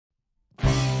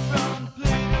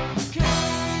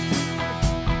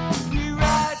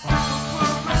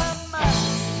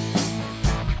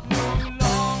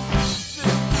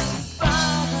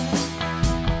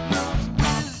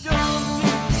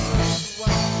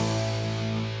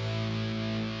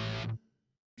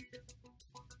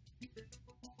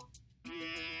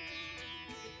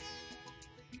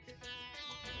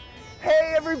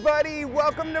everybody,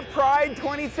 welcome to Pride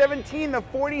 2017, the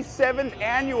 47th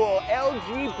annual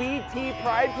LGBT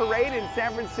Pride Parade in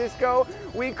San Francisco.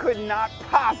 We could not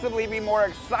possibly be more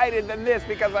excited than this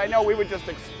because I know we would just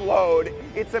explode.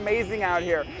 It's amazing out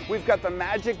here. We've got the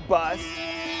magic bus.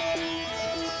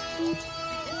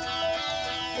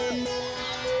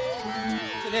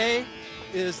 Today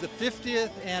is the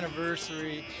 50th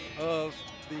anniversary of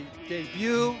the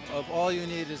debut of All You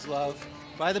Need Is Love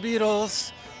by the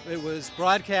Beatles. It was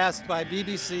broadcast by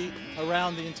BBC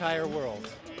around the entire world.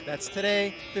 That's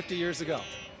today, 50 years ago.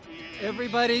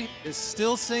 Everybody is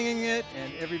still singing it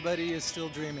and everybody is still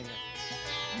dreaming it.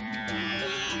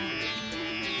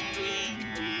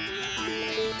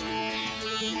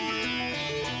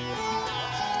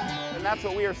 And that's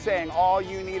what we are saying, all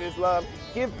you need is love.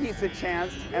 Give peace a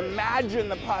chance. Imagine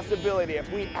the possibility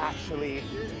if we actually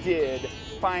did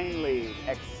finally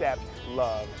accept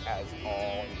love as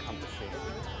all-encompassing.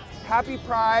 Happy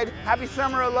Pride, happy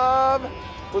Summer of Love.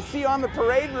 We'll see you on the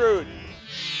parade route.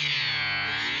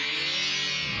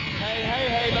 Hey, hey,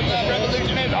 hey, the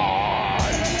revolution is on!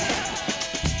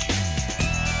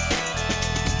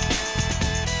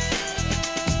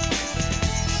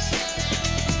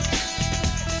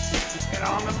 Get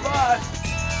on the bus.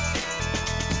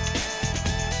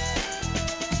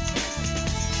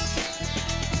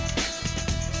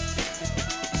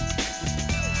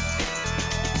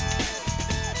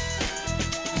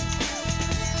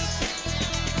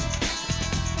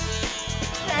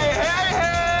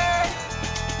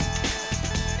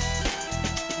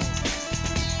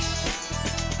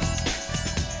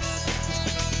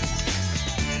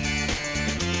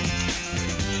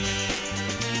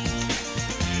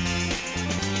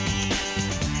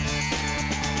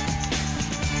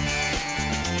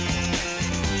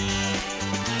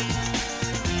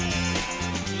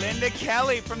 Linda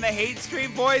Kelly from the Hate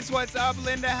Street Boys. What's up,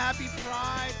 Linda? Happy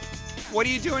Pride. What are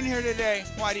you doing here today?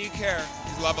 Why do you care?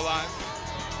 Is love alive?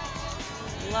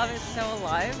 Love is so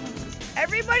alive.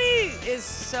 Everybody is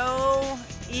so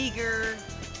eager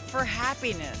for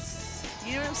happiness.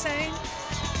 You know what I'm saying?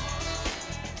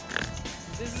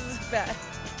 This is bad.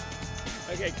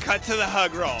 Okay, cut to the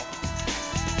hug roll.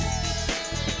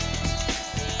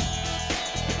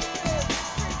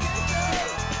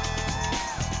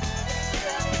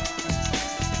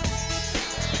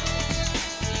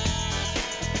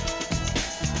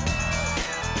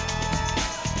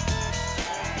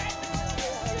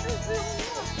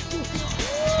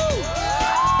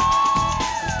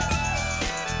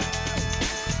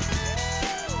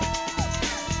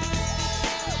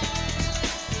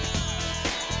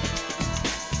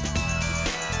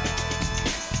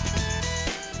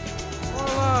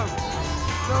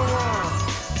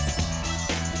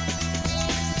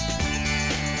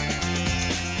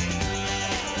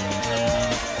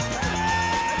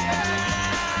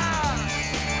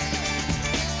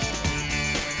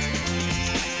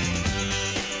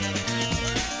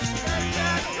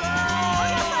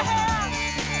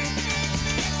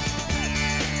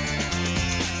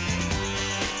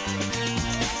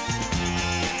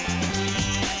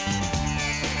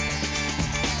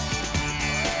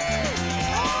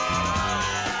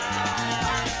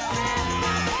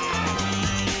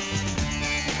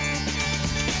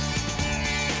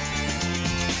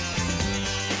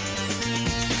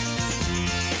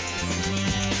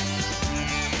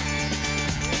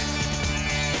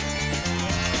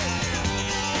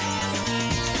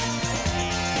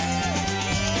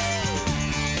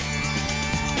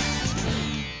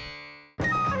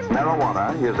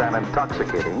 Marijuana is an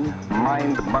intoxicating,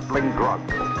 mind-muddling drug.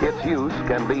 Its use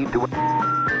can lead to...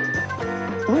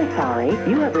 We're sorry.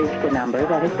 You have reached a number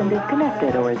that has been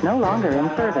disconnected or is no longer in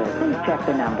service. Please check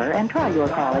the number and try your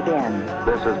call again.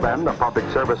 This has been a public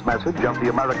service message of the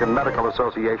American Medical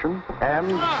Association and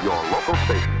your local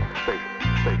station.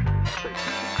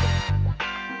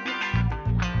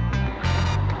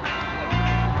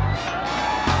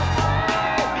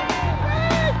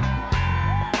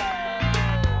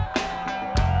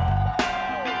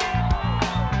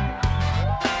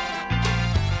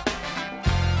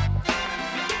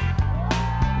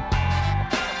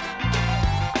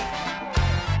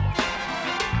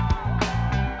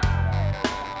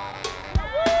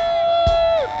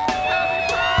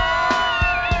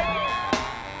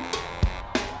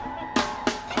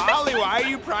 Why are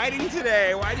you priding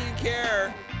today? Why do you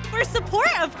care? For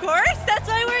support, of course. That's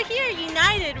why we're here,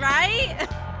 united, right?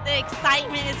 The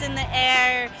excitement is in the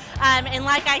air, and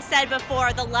like I said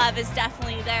before, the love is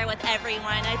definitely there with everyone.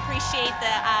 I appreciate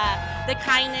the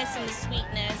kindness and the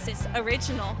sweetness. It's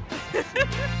original.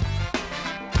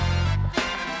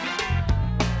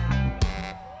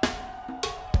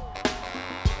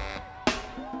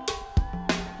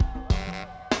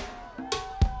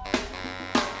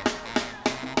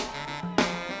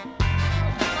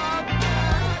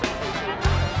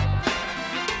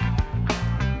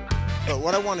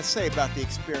 what I want to say about the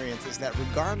experience is that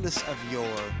regardless of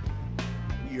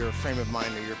your frame of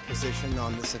mind or your position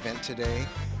on this event today,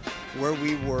 where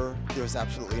we were, there was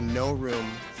absolutely no room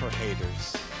for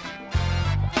haters.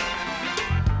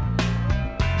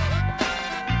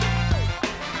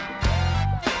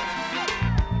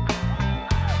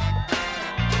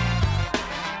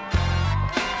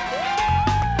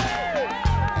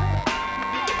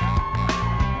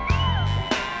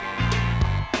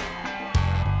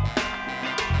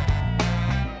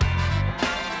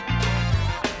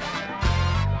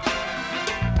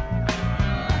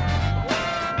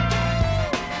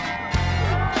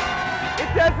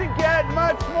 Doesn't get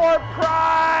much more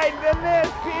pride than this,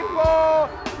 people.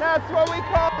 That's what we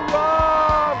call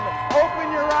love.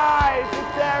 Open your eyes,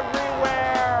 it's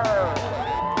everywhere.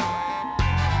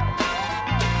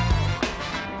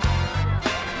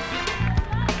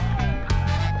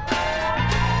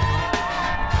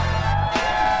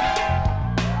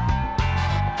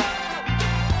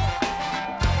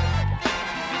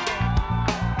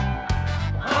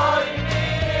 All you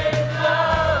need is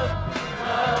love.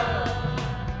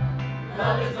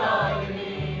 Love is all you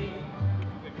need.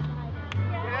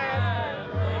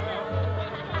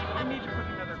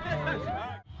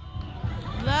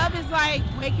 Love is like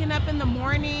waking up in the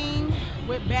morning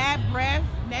with bad breath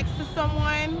next to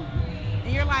someone,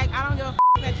 and you're like, I don't give a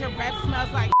that your breath smells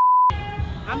like.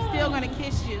 I'm still gonna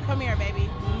kiss you. Come here, baby.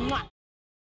 Mwah.